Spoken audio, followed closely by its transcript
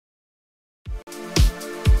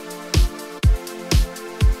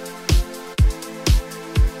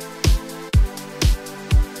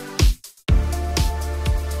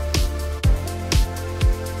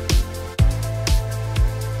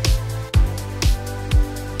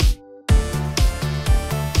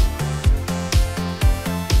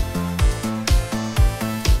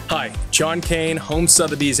Sean Cain, Home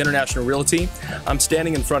Sotheby's International Realty. I'm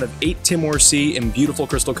standing in front of 8 Timor Sea in beautiful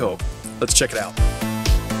Crystal Cove. Let's check it out.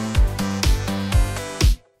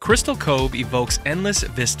 Crystal Cove evokes endless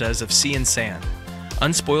vistas of sea and sand,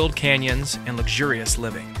 unspoiled canyons, and luxurious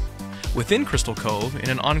living. Within Crystal Cove,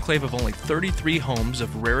 in an enclave of only 33 homes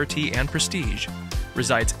of rarity and prestige,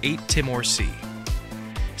 resides 8 Timor Sea.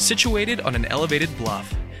 Situated on an elevated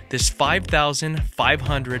bluff, this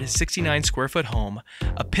 5,569 square foot home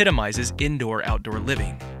epitomizes indoor-outdoor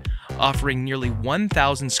living, offering nearly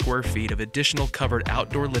 1,000 square feet of additional covered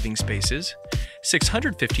outdoor living spaces,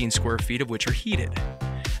 615 square feet of which are heated.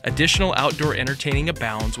 Additional outdoor entertaining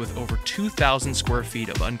abounds with over 2,000 square feet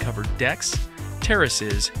of uncovered decks,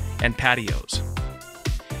 terraces, and patios.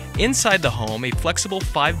 Inside the home, a flexible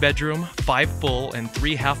 5-bedroom, 5 full, and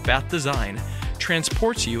 3 half-bath design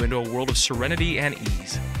transports you into a world of serenity and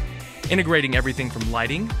ease, integrating everything from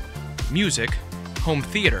lighting, music, home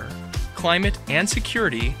theater, climate, and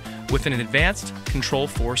security with an advanced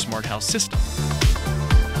Control4 smart house system.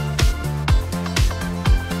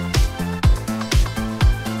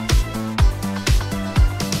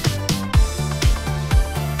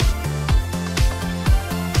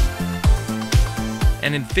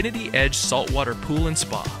 An infinity edge saltwater pool and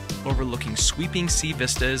spa overlooking sweeping sea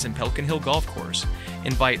vistas and Pelican Hill Golf Course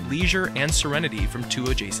invite leisure and serenity from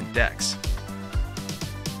 2 adjacent decks.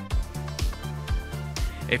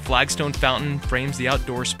 A flagstone fountain frames the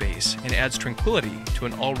outdoor space and adds tranquility to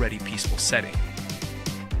an already peaceful setting.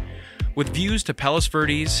 With views to Palos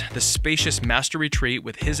Verdes, the spacious master retreat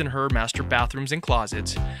with his and her master bathrooms and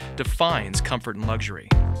closets defines comfort and luxury.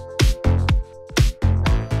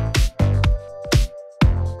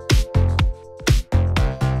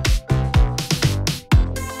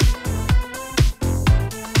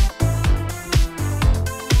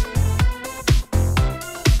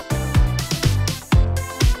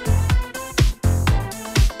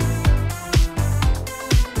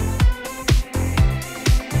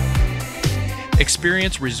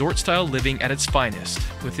 Experience resort-style living at its finest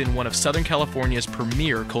within one of Southern California's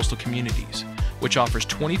premier coastal communities, which offers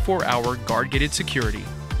 24-hour guard-gated security,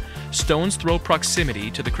 stone's throw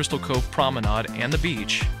proximity to the Crystal Cove Promenade and the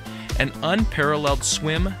beach, and unparalleled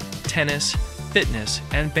swim, tennis, fitness,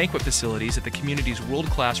 and banquet facilities at the community's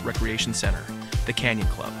world-class recreation center, the Canyon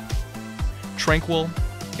Club. Tranquil,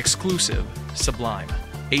 exclusive, sublime,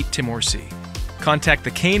 8 Timor Sea. Contact the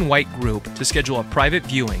Cain White Group to schedule a private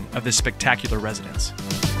viewing of this spectacular residence.